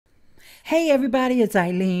Hey everybody, it's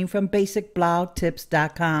Ileane from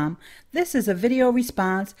basicblogtips.com. This is a video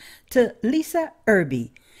response to Lisa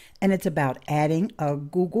Irby, and it's about adding a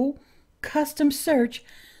Google custom search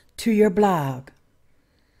to your blog.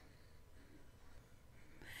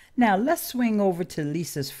 Now let's swing over to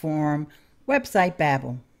Lisa's forum, Website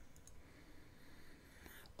Babble.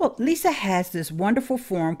 Well, Lisa has this wonderful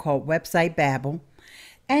forum called Website Babble,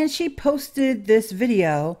 and she posted this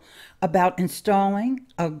video about installing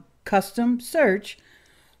a custom search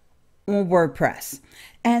on WordPress.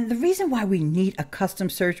 And the reason why we need a custom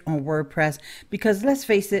search on WordPress, because let's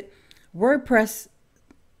face it, WordPress,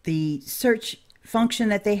 the search function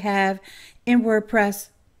that they have in WordPress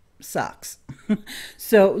sucks.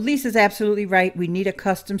 So Lisa's absolutely right. We need a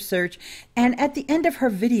custom search. And at the end of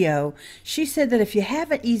her video, she said that if you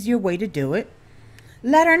have an easier way to do it,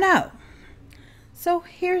 let her know. So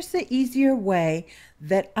here's the easier way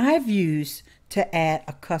that I've used to add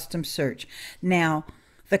a custom search. Now,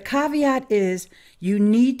 the caveat is you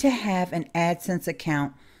need to have an AdSense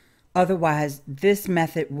account, otherwise this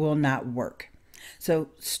method will not work. So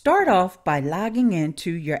start off by logging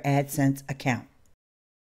into your AdSense account.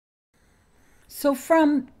 So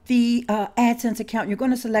from the AdSense account, you're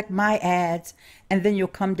going to select My Ads, and then you'll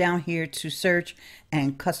come down here to Search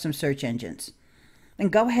and Custom Search Engines.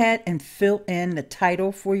 And go ahead and fill in the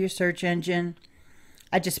title for your search engine.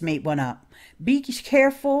 I just made one up. Be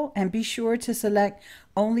careful and be sure to select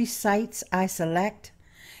only sites I select.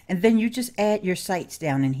 And then you just add your sites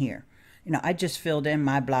down in here. You know, I just filled in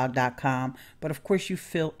myblog.com, but of course you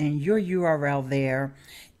fill in your URL there.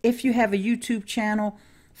 If you have a YouTube channel,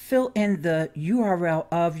 fill in the URL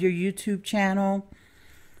of your YouTube channel.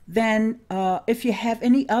 Then if you have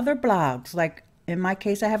any other blogs, like in my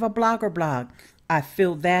case, I have a blogger blog, I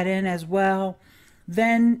filled that in as well.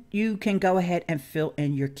 Then you can go ahead and fill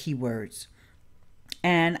in your keywords.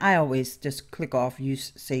 And I always just click off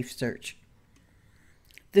Use Safe Search.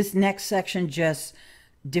 This next section just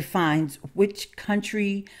defines which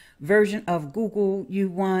country version of Google you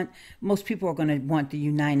want. Most people are going to want the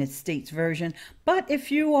United States version, but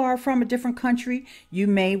if you are from a different country, you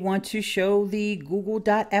may want to show the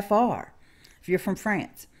google.fr if you're from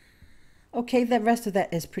France. Okay, the rest of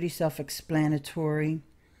that is pretty self-explanatory.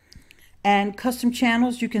 And custom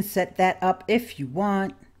channels, you can set that up if you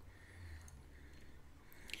want.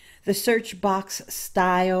 The search box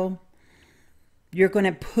style, you're going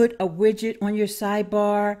to put a widget on your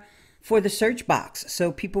sidebar for the search box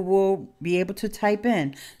so people will be able to type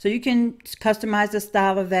in. So you can customize the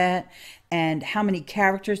style of that and how many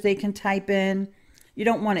characters they can type in. You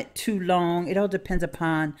don't want it too long. It all depends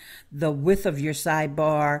upon the width of your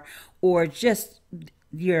sidebar or just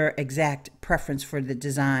your exact preference for the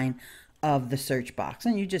design of the search box,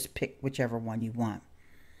 and you just pick whichever one you want.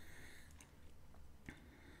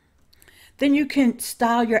 Then you can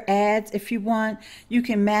style your ads if you want. You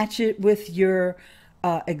can match it with your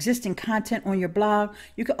existing content on your blog.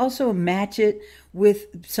 You can also match it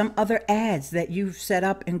with some other ads that you've set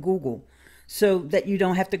up in Google, so that you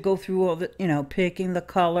don't have to go through all the, picking the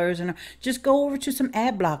colors, and just go over to some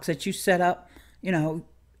ad blocks that you set up,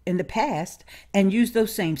 in the past and use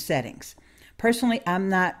those same settings. Personally, I'm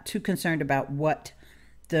not too concerned about what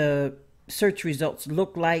the search results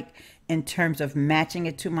look like in terms of matching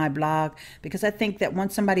it to my blog, because I think that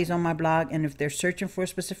once somebody's on my blog and if they're searching for a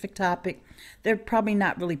specific topic, they're probably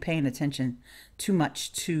not really paying attention too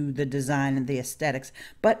much to the design and the aesthetics.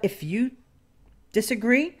 But if you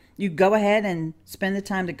disagree, you go ahead and spend the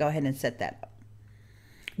time to go ahead and set that up.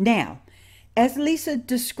 Now, as Lisa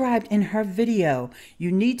described in her video,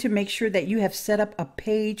 you need to make sure that you have set up a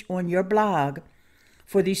page on your blog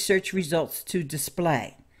for these search results to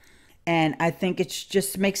display. And I think it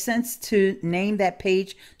just makes sense to name that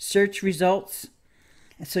page Search Results.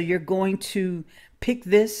 And so you're going to pick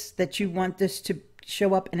this, that you want this to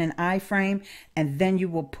show up in an iFrame, and then you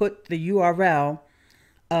will put the URL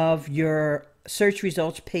of your search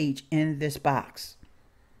results page in this box,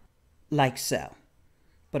 like so.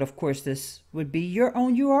 But of course, this would be your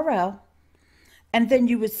own URL. And then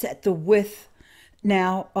you would set the width.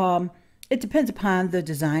 Now, it depends upon the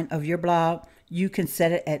design of your blog. You can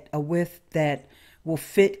set it at a width that will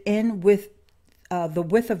fit in with the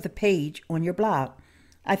width of the page on your blog.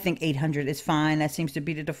 I think 800 is fine. That seems to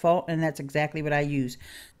be the default, and that's exactly what I use.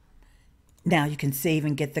 Now you can save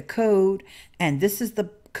and get the code. And this is the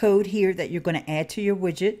code here that you're going to add to your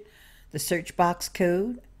widget, the search box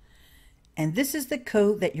code. And this is the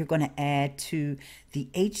code that you're going to add to the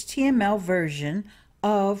HTML version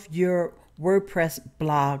of your WordPress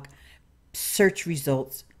blog search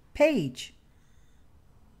results page.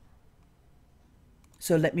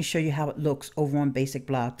 So let me show you how it looks over on Basic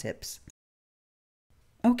Blog Tips.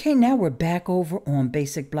 Okay, now we're back over on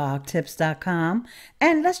basicblogtips.com,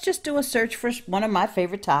 and let's just do a search for one of my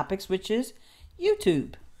favorite topics, which is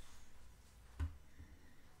YouTube.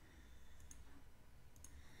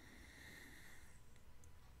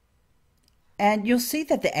 And you'll see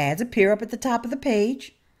that the ads appear up at the top of the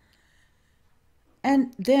page.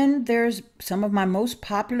 And then there's some of my most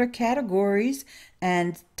popular categories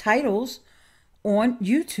and titles on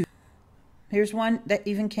YouTube. Here's one that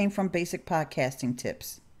even came from Basic Podcasting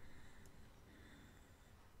Tips.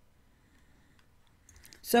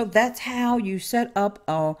 So that's how you set up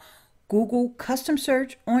a Google custom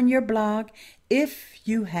search on your blog if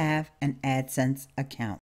you have an AdSense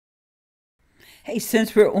account. Hey,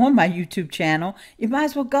 since we're on my YouTube channel, you might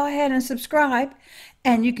as well go ahead and subscribe,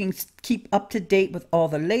 and you can keep up to date with all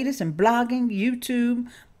the latest in blogging, YouTube,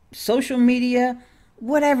 social media,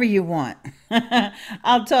 whatever you want.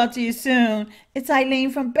 I'll talk to you soon. It's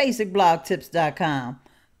Ileane from basicblogtips.com.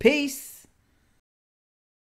 Peace.